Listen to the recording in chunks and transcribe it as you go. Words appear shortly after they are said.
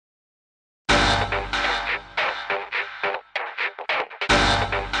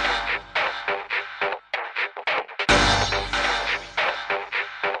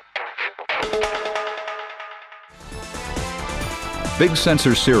Big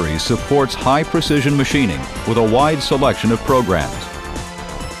Sensor series supports high-precision machining with a wide selection of programs.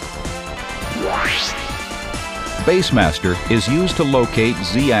 Basemaster is used to locate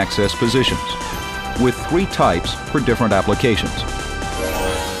Z-axis positions, with 3 types for different applications.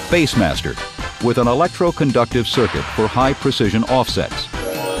 Basemaster, with an electroconductive circuit for high-precision offsets.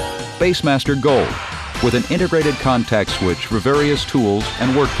 Basemaster Gold, with an integrated contact switch for various tools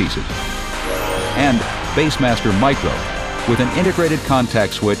and workpieces. And Basemaster Micro, with an integrated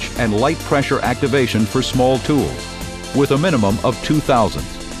contact switch and light pressure activation for small tools, with a minimum of 2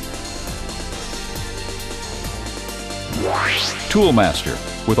 thousandths. Toolmaster,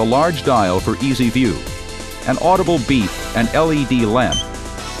 with a large dial for easy view, an audible beep and LED lamp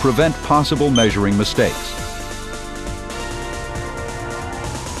prevent possible measuring mistakes.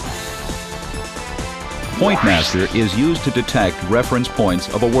 Pointmaster is used to detect reference points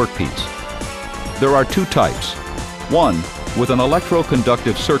of a workpiece. There are 2 types. One, with an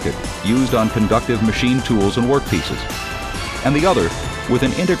electroconductive circuit used on conductive machine tools and workpieces, and the other with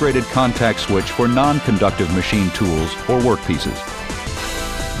an integrated contact switch for non-conductive machine tools or workpieces.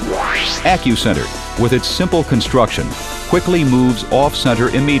 Accu Center, with its simple construction, quickly moves off-center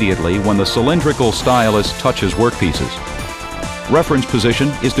immediately when the cylindrical stylus touches workpieces. Reference position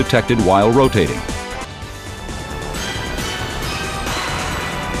is detected while rotating.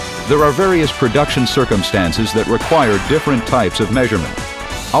 There are various production circumstances that require different types of measurement.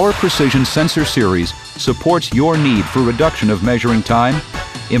 Our Precision Sensor series supports your need for reduction of measuring time,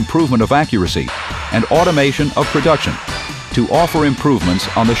 improvement of accuracy, and automation of production to offer improvements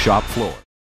on the shop floor.